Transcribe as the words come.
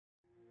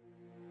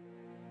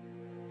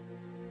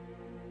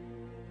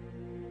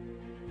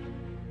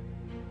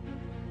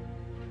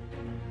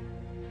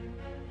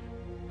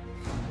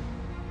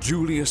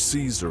Julius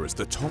Caesar is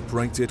the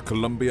top-rated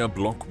Columbia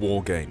block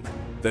wargame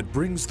that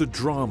brings the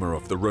drama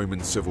of the Roman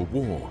Civil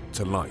War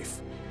to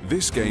life.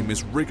 This game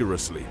is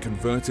rigorously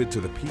converted to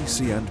the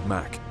PC and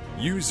Mac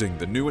using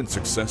the new and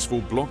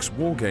successful Blocks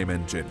wargame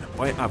engine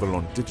by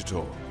Avalon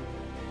Digital.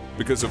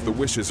 Because of the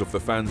wishes of the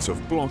fans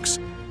of Blocks,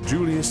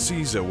 Julius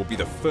Caesar will be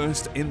the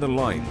first in the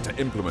line to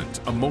implement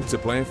a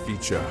multiplayer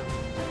feature.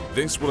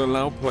 This will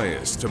allow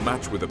players to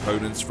match with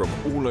opponents from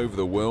all over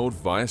the world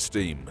via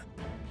Steam.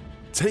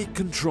 Take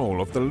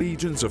control of the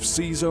legions of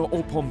Caesar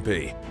or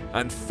Pompey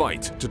and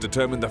fight to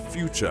determine the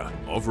future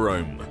of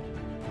Rome.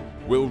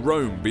 Will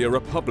Rome be a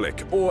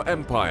republic or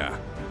empire?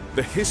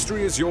 The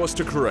history is yours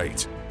to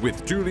create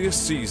with Julius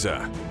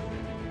Caesar.